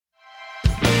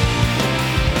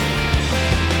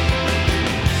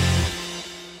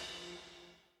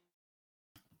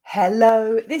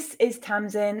Hello, this is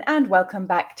Tamsin and welcome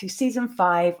back to Season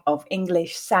 5 of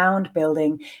English Sound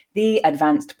Building, the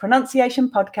advanced pronunciation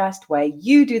podcast where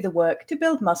you do the work to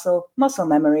build muscle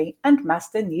memory and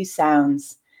master new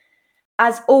sounds.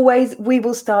 As always, we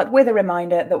will start with a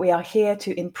reminder that we are here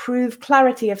to improve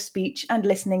clarity of speech and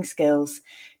listening skills,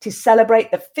 to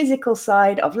celebrate the physical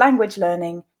side of language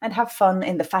learning and have fun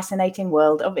in the fascinating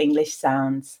world of English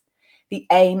sounds. The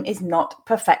aim is not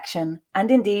perfection,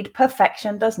 and indeed,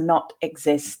 perfection does not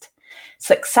exist.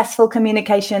 Successful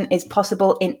communication is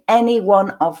possible in any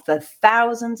one of the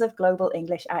thousands of global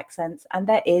English accents, and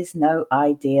there is no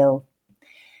ideal.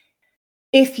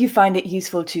 If you find it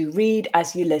useful to read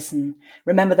as you listen,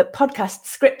 remember that podcast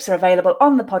scripts are available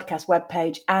on the podcast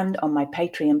webpage and on my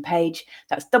Patreon page.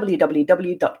 That's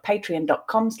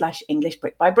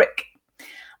www.patreon.com/EnglishBrickByBrick.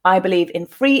 I believe in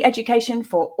free education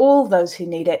for all those who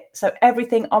need it, so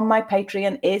everything on my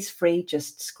Patreon is free.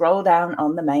 Just scroll down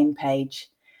on the main page.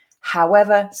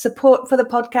 However, support for the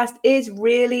podcast is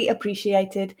really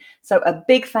appreciated, so a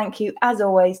big thank you, as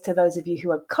always, to those of you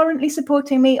who are currently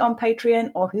supporting me on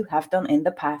Patreon or who have done in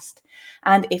the past.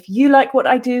 And if you like what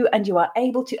I do and you are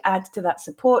able to add to that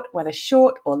support, whether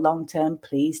short or long term,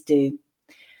 please do.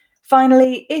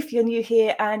 Finally, if you're new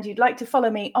here and you'd like to follow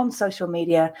me on social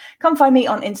media, come find me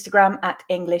on Instagram at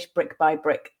English Brick by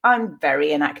Brick. I'm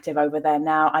very inactive over there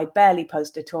now. I barely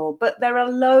post at all, but there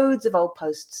are loads of old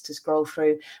posts to scroll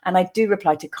through, and I do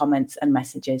reply to comments and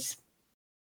messages.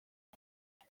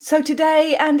 So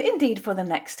today, and indeed for the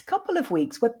next couple of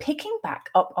weeks, we're picking back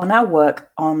up on our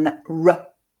work on R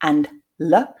and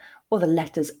L, or the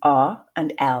letters R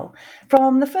and L,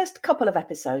 from the first couple of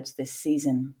episodes this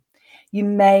season. You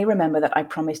may remember that I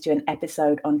promised you an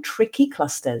episode on tricky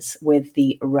clusters with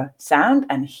the R sound,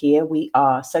 and here we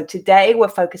are. So today we're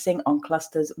focusing on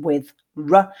clusters with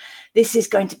R. This is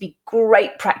going to be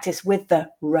great practice with the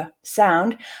R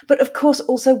sound, but of course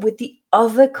also with the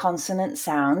other consonant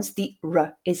sounds the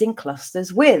R is in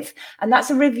clusters with. And that's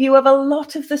a review of a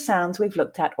lot of the sounds we've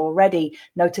looked at already,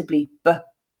 notably B,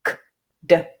 K,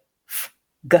 D, F,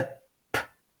 G, P,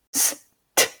 S,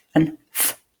 T, and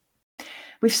F.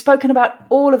 We've spoken about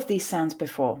all of these sounds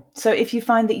before, so if you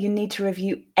find that you need to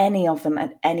review any of them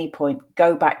at any point,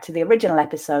 go back to the original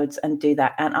episodes and do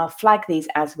that, and I'll flag these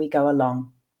as we go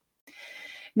along.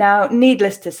 Now,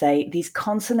 needless to say, these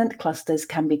consonant clusters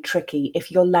can be tricky if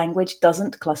your language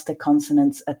doesn't cluster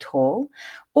consonants at all,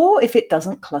 or if it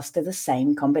doesn't cluster the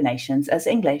same combinations as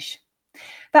English.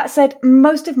 That said,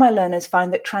 most of my learners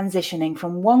find that transitioning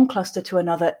from one cluster to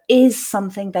another is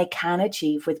something they can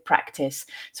achieve with practice.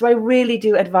 So I really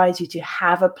do advise you to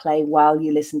have a play while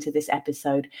you listen to this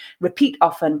episode, repeat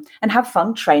often, and have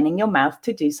fun training your mouth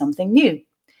to do something new.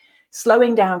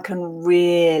 Slowing down can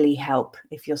really help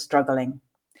if you're struggling.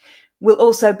 We'll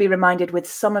also be reminded with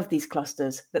some of these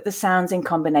clusters that the sounds in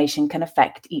combination can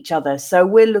affect each other. So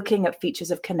we're looking at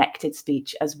features of connected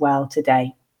speech as well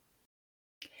today.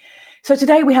 So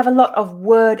today we have a lot of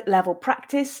word level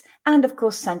practice and of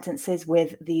course sentences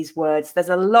with these words. There's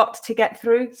a lot to get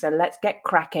through, so let's get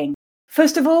cracking.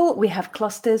 First of all, we have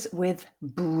clusters with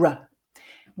br.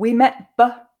 We met b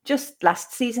just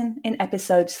last season in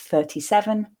episodes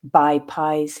 37, Buy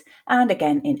Pies, and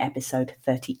again in episode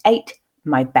 38,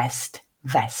 My Best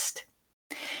Vest.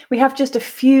 We have just a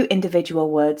few individual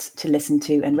words to listen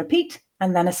to and repeat,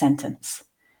 and then a sentence.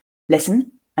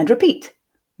 Listen and repeat.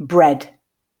 Bread.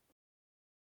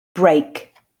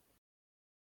 Break,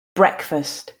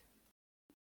 breakfast,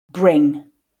 bring,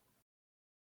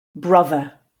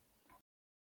 brother,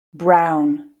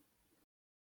 brown,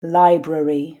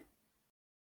 library,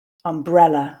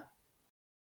 umbrella.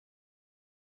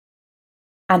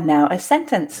 And now a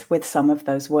sentence with some of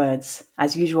those words.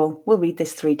 As usual, we'll read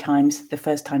this 3 times, the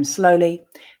first time slowly.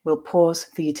 We'll pause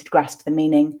for you to grasp the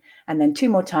meaning, and then 2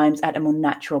 more times at a more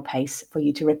natural pace for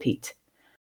you to repeat.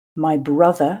 My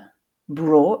brother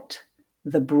brought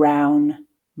the brown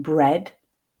bread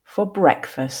for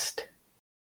breakfast.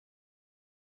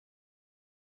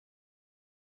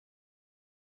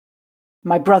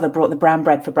 My brother brought the brown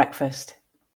bread for breakfast.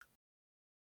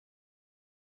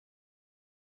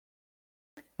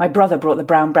 My brother brought the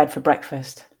brown bread for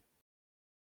breakfast.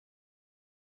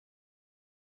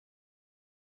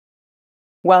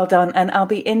 Well done, and I'll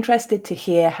be interested to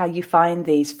hear how you find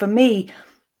these. For me,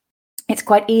 it's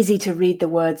quite easy to read the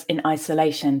words in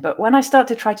isolation, but when I start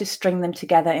to try to string them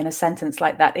together in a sentence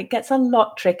like that, it gets a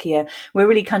lot trickier. We're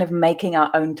really kind of making our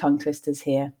own tongue twisters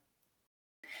here.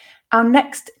 Our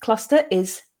next cluster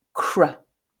is cr,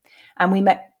 and we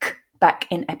met k back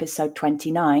in episode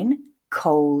 29,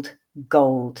 cold,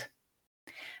 gold.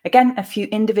 Again, a few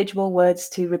individual words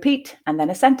to repeat and then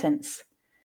a sentence.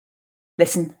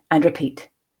 Listen and repeat.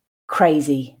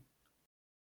 Crazy,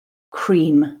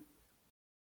 cream,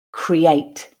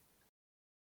 create,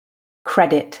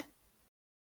 credit,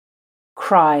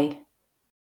 cry,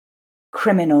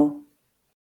 criminal,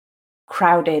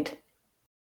 crowded,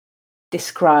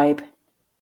 describe.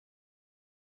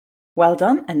 Well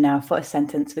done. And now for a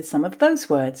sentence with some of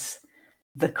those words.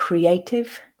 The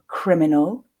creative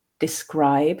criminal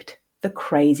described the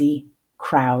crazy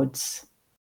crowds.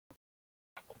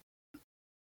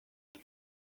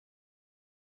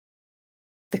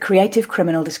 The creative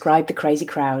criminal described the crazy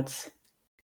crowds.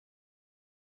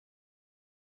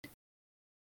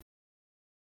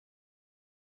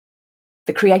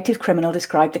 The creative criminal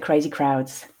described the crazy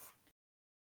crowds.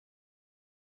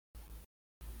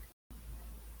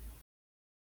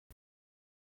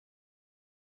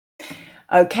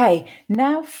 Okay,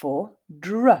 now for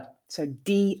dr. So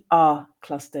DR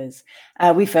clusters.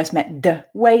 We first met D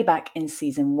way back in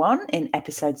season 1 in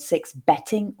episode 6,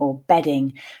 betting or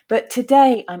bedding. But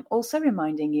today I'm also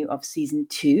reminding you of season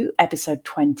 2, episode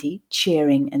 20,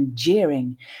 cheering and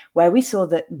jeering, where we saw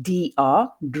that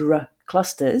dr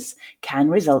clusters can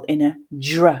result in a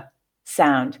dr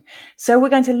sound. So we're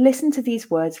going to listen to these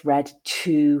words read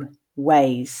 2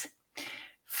 ways.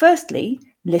 Firstly,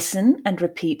 listen and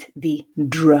repeat the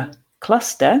dr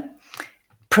cluster,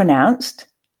 pronounced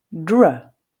dr.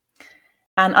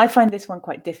 And I find this one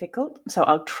quite difficult, so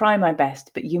I'll try my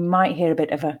best, but you might hear a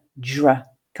bit of a dr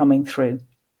coming through.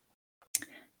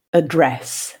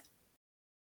 Address,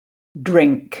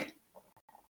 drink,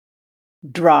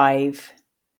 drive,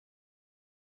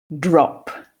 drop,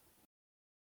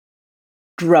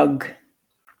 drug,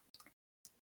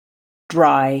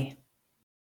 dry.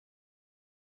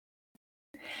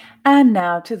 And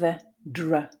now to the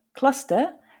dr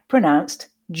cluster, pronounced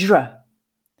dr.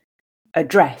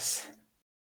 Address,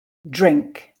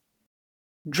 drink,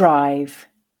 drive,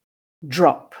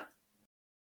 drop,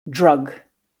 drug,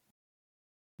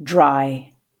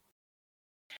 dry.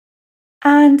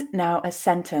 And now a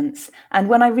sentence. And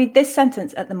when I read this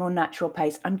sentence at the more natural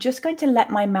pace, I'm just going to let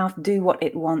my mouth do what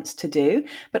it wants to do.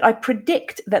 But I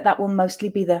predict that that will mostly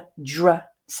be the dr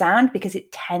sound because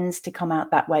it tends to come out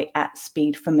that way at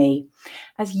speed for me.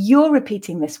 As you're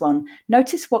repeating this one,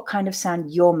 notice what kind of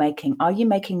sound you're making. Are you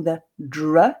making the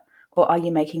dr or are you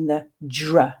making the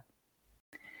dr?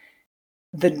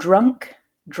 The drunk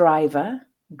driver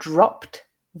dropped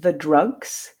the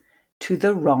drugs to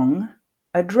the wrong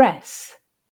address.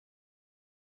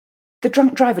 The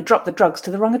drunk driver dropped the drugs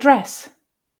to the wrong address.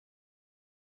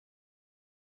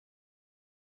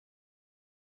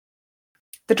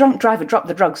 The drunk driver dropped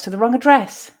the drugs to the wrong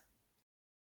address.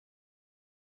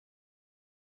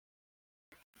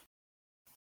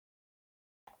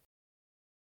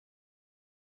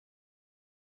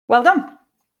 Well done.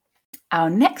 Our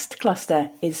next cluster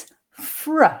is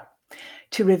fr.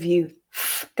 To review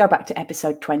go back to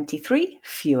episode 23,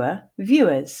 fewer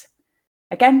viewers.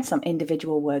 Again, some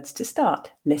individual words to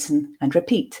start. Listen and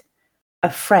repeat.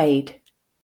 Afraid,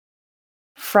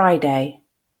 Friday,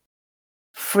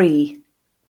 free,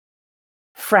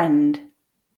 friend,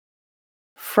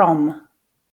 from,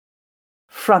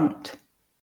 front,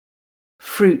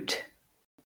 fruit,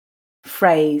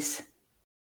 phrase.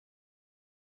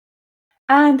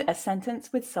 And a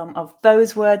sentence with some of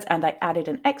those words, and I added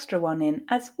an extra one in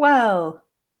as well.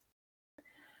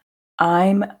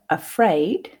 I'm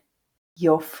afraid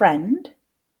your friend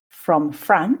from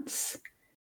France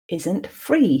isn't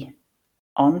free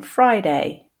on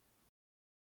Friday.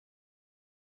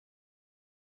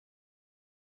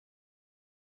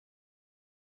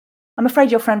 I'm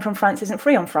afraid your friend from France isn't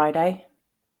free on Friday.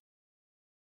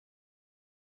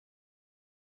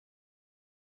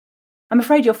 I'm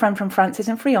afraid your friend from France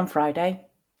isn't free on Friday.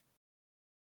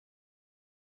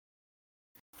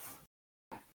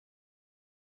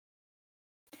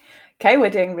 Okay,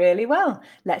 we're doing really well.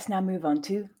 Let's now move on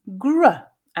to gr.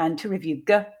 And to review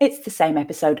g, it's the same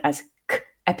episode as k,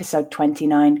 episode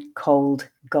 29, cold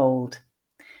gold.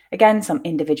 Again, some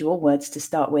individual words to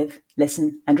start with.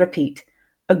 Listen and repeat.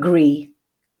 Agree,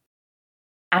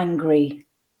 angry,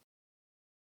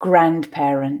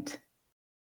 grandparent,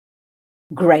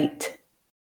 great,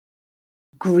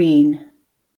 green,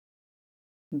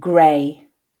 grey,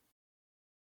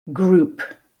 group,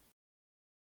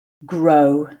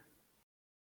 grow.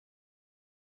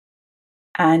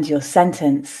 And your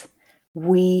sentence,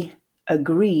 we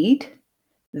agreed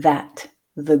that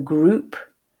the group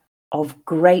of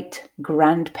great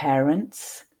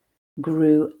grandparents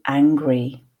grew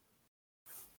angry.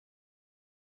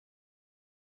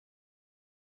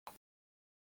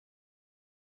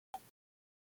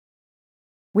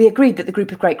 We agreed that the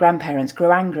group of great grandparents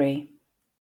grew angry.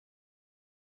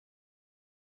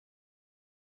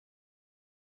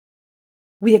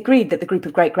 We agreed that the group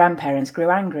of great-grandparents grew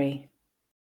angry.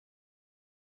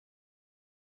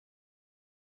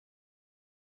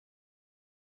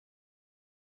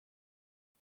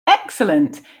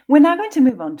 Excellent. We're now going to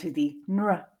move on to the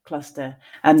NR cluster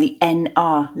and the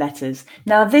NR letters.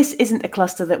 Now, this isn't a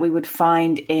cluster that we would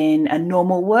find in a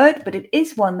normal word, but it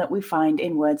is one that we find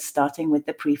in words starting with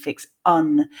the prefix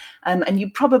un. And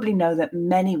you probably know that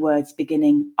many words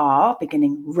beginning R,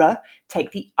 beginning R,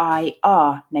 take the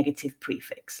IR negative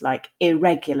prefix, like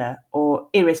irregular or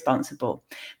irresponsible.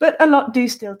 But a lot do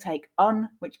still take on,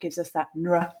 which gives us that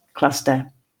NR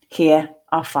cluster. Here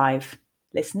are 5.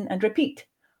 Listen and repeat.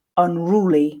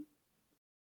 Unruly,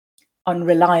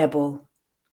 unreliable,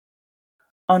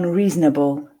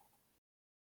 unreasonable,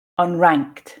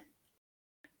 unranked,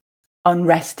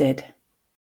 unrested.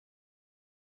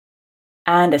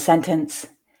 And a sentence.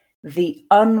 The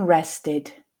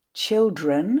unrested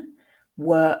children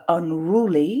were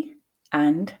unruly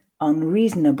and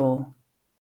unreasonable.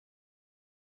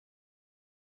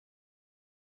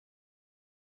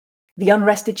 The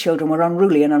unrested children were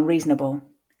unruly and unreasonable.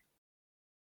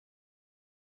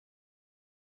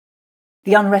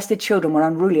 The unrested children were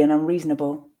unruly and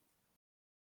unreasonable.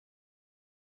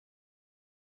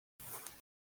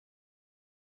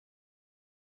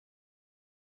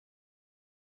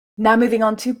 Now moving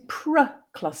on to pr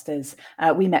clusters.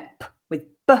 We met p with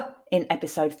b in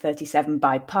episode 37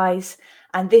 by Pies,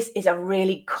 and this is a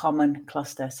really common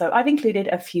cluster. So I've included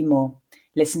a few more.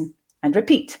 Listen and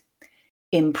repeat.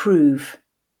 Improve,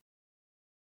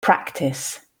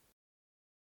 practice,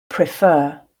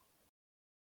 prefer,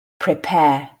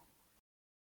 prepare,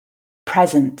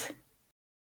 present,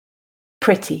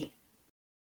 pretty,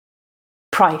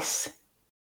 price,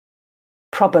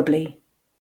 probably,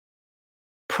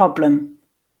 problem,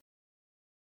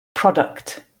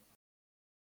 product,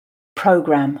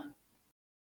 program,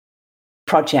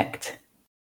 project.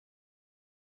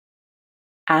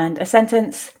 And a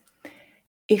sentence.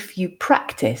 If you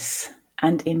practice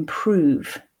and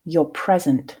improve your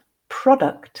present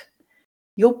product,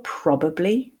 you'll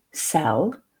probably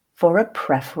sell for a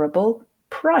preferable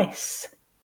price.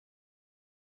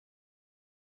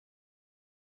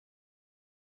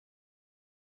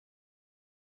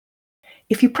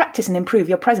 If you practice and improve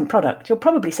your present product, you'll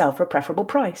probably sell for a preferable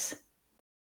price.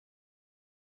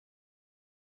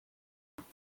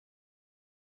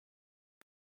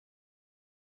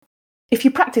 If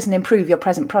you practice and improve your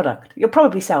present product, you'll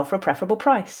probably sell for a preferable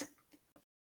price.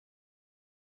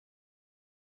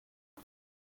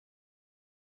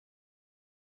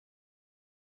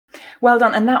 Well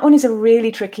done. And that one is a really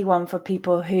tricky one for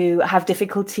people who have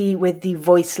difficulty with the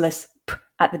voiceless p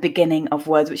at the beginning of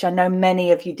words, which I know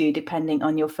many of you do, depending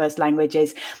on your first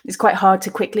languages. It's quite hard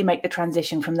to quickly make the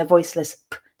transition from the voiceless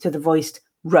p to the voiced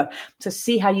r. So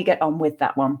see how you get on with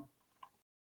that one.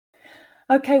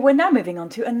 Okay, we're now moving on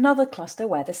to another cluster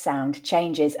where the sound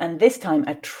changes, and this time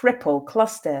a triple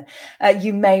cluster.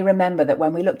 You may remember that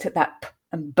when we looked at that p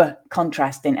and b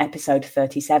contrast in episode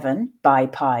 37 by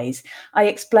Pies, I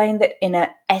explained that in a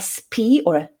SP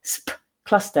or a sp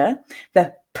cluster,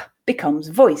 the p becomes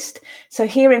voiced. So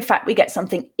here, in fact, we get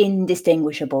something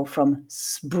indistinguishable from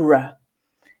spr.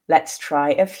 Let's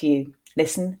try a few.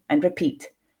 Listen and repeat.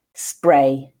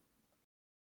 Spray,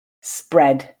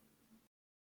 spread,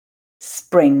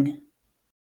 spring,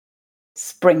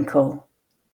 sprinkle,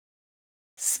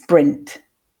 sprint,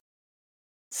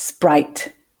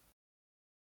 sprite,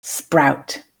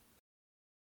 sprout.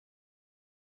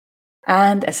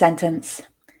 And a sentence.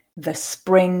 The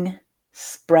spring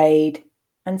sprayed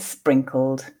and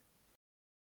sprinkled.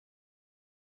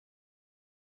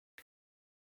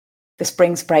 The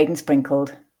spring sprayed and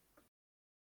sprinkled.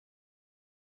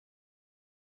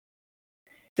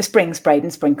 The spring sprayed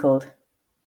and sprinkled.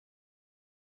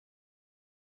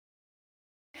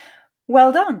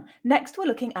 Well done. Next, we're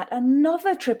looking at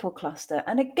another triple cluster,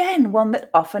 and again, one that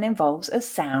often involves a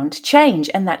sound change,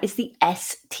 and that is the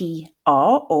STR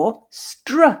or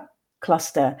str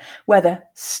cluster, where the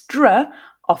str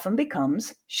often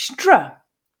becomes str.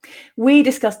 We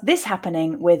discussed this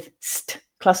happening with st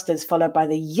clusters followed by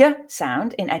the y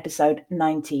sound in episode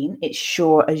 19. It's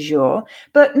sure as you're,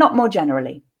 but not more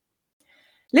generally.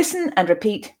 Listen and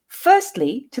repeat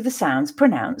firstly to the sounds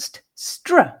pronounced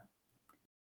str.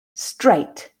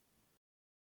 Straight,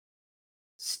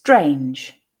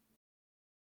 strange,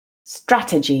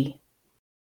 strategy,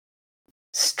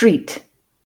 street,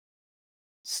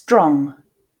 strong,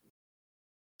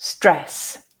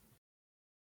 stress,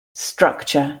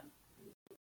 structure.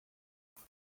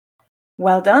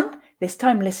 Well done. This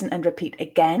time listen and repeat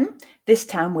again, this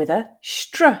time with a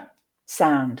str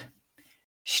sound.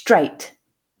 Straight,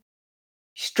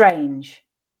 strange,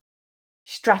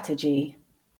 strategy,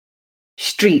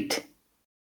 street,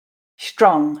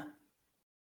 strong,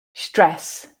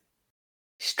 stress,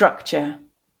 structure.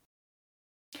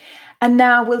 And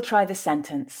now we'll try the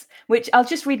sentence, which I'll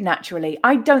just read naturally.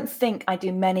 I don't think I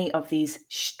do many of these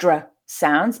str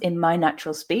sounds in my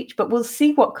natural speech, but we'll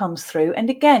see what comes through. And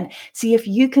again, see if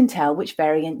you can tell which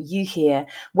variant you hear,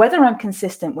 whether I'm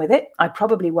consistent with it, I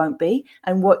probably won't be,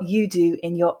 and what you do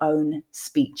in your own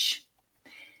speech.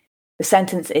 The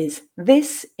sentence is,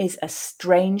 this is a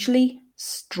strangely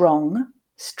strong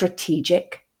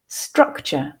strategic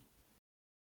structure.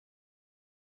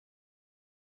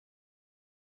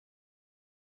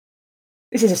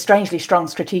 This is a strangely strong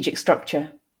strategic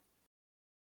structure.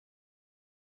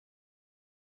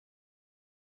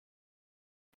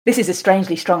 This is a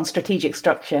strangely strong strategic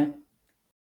structure.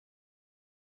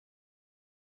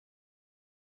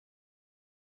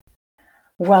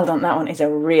 Well done, that one is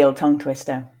a real tongue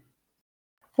twister.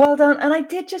 Well done. And I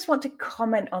did just want to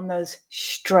comment on those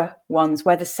str ones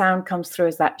where the sound comes through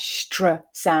as that str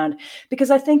sound,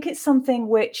 because I think it's something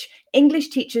which English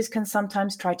teachers can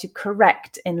sometimes try to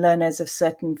correct in learners of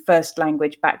certain first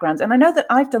language backgrounds. And I know that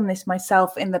I've done this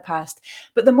myself in the past,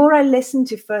 but the more I listen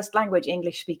to first language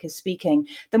English speakers speaking,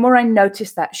 the more I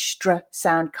notice that str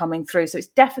sound coming through. So it's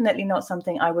definitely not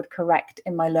something I would correct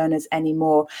in my learners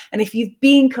anymore. And if you've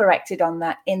been corrected on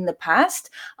that in the past,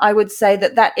 I would say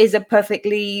that that is a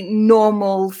perfectly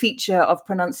normal feature of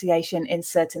pronunciation in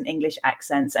certain English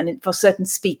accents and for certain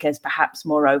speakers, perhaps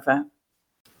moreover.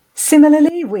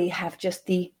 Similarly, we have just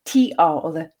the TR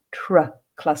or the TR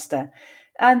cluster.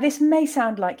 And this may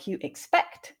sound like you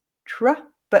expect TR,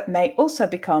 but may also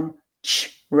become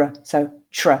CHR, so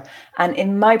TR. And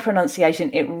in my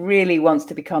pronunciation, it really wants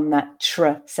to become that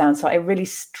TR sound. So I really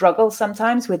struggle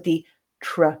sometimes with the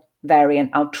TR variant.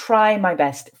 I'll try my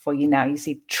best for you now. You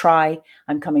see, try,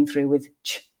 I'm coming through with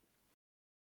ch.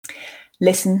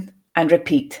 Listen and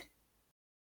repeat.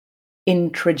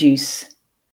 Introduce.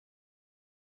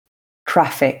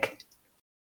 Traffic,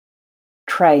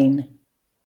 train,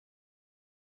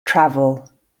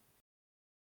 travel,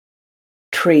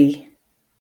 tree,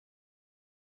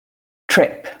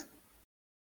 trip,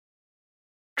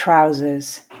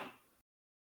 trousers,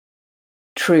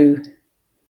 true,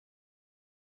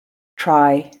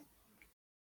 try.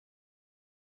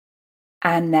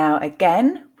 And now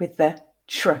again with the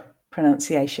tr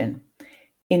pronunciation.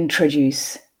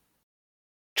 Introduce,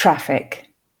 traffic,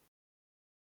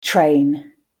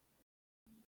 train,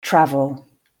 travel,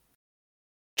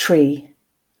 tree,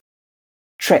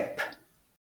 trip,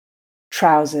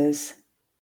 trousers,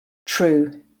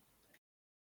 true,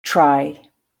 try.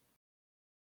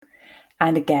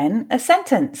 And again, a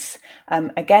sentence.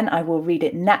 Again, I will read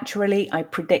it naturally. I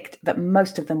predict that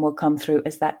most of them will come through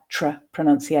as that tr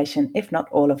pronunciation, if not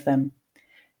all of them.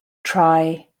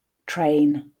 Try,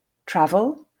 train,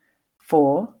 travel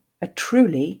for a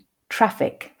truly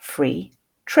traffic-free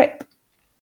trip.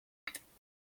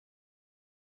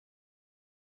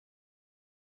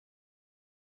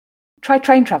 Try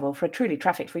train travel for a truly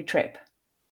traffic-free trip.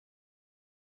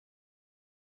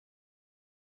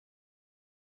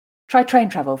 Try train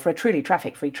travel for a truly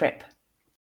traffic-free trip.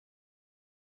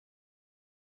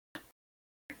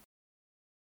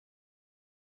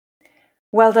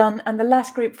 Well done. And the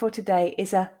last group for today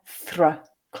is a thr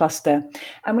cluster.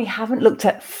 And we haven't looked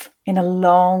at th in a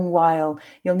long while.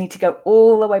 You'll need to go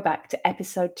all the way back to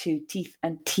episode 2, teeth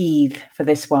and teeth, for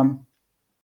this one.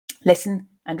 Listen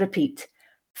and repeat.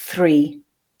 3,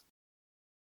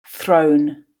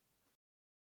 thrown,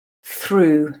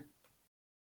 through,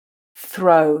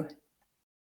 throw,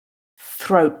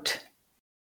 throat,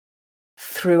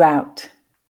 throughout.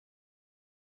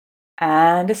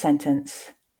 And a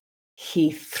sentence.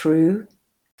 He threw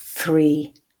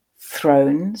 3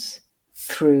 thrones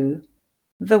through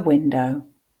the window.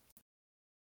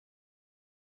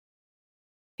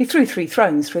 He threw 3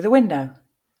 thrones through the window.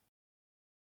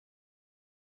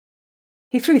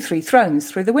 He threw 3 thrones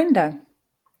through the window.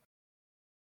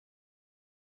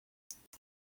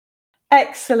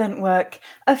 Excellent work.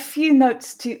 A few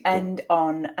notes to end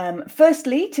on.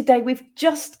 Firstly, today we've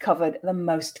just covered the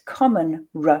most common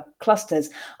r clusters.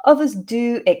 Others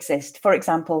do exist, for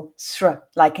example, sr,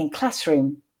 like in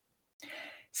classroom.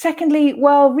 Secondly,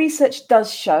 while research does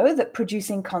show that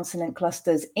producing consonant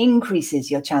clusters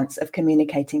increases your chance of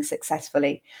communicating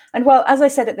successfully, and while, as I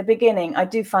said at the beginning, I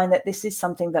do find that this is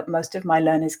something that most of my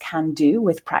learners can do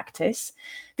with practice,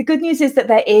 the good news is that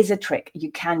there is a trick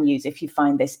you can use if you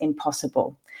find this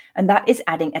impossible. and that is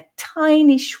adding a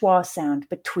tiny schwa sound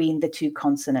between the two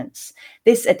consonants.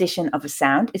 This addition of a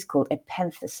sound is called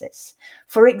epenthesis.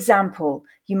 For example,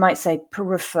 you might say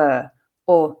prefer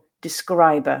or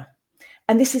describer,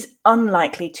 and this is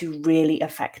unlikely to really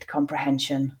affect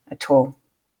comprehension at all.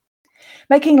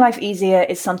 Making life easier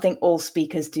is something all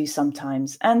speakers do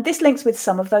sometimes, and this links with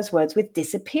some of those words with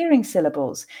disappearing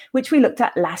syllables, which we looked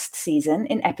at last season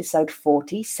in episode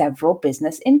 40, Several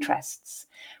Business Interests.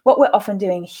 What we're often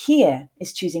doing here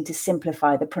is choosing to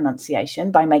simplify the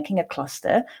pronunciation by making a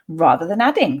cluster rather than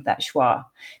adding that schwa.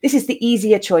 This is the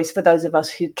easier choice for those of us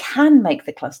who can make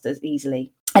the clusters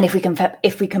easily. And if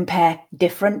we compare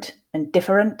different and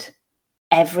different,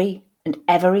 every and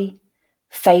every,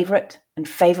 favorite and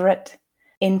favorite,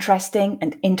 interesting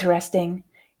and interesting,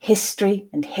 history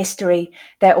and history,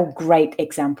 they're all great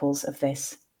examples of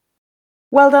this.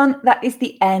 Well done. That is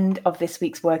the end of this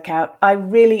week's workout. I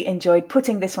really enjoyed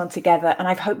putting this one together, and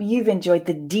I hope you've enjoyed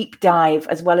the deep dive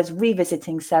as well as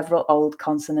revisiting several old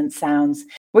consonant sounds.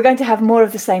 We're going to have more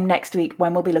of the same next week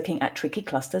when we'll be looking at tricky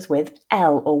clusters with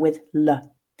L or with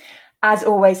L. As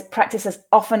always, practice as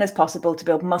often as possible to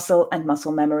build muscle and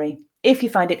muscle memory. If you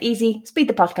find it easy, speed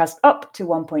the podcast up to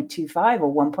 1.25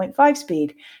 or 1.5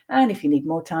 speed. And if you need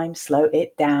more time, slow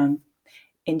it down.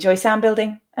 Enjoy sound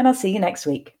building, and I'll see you next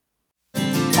week.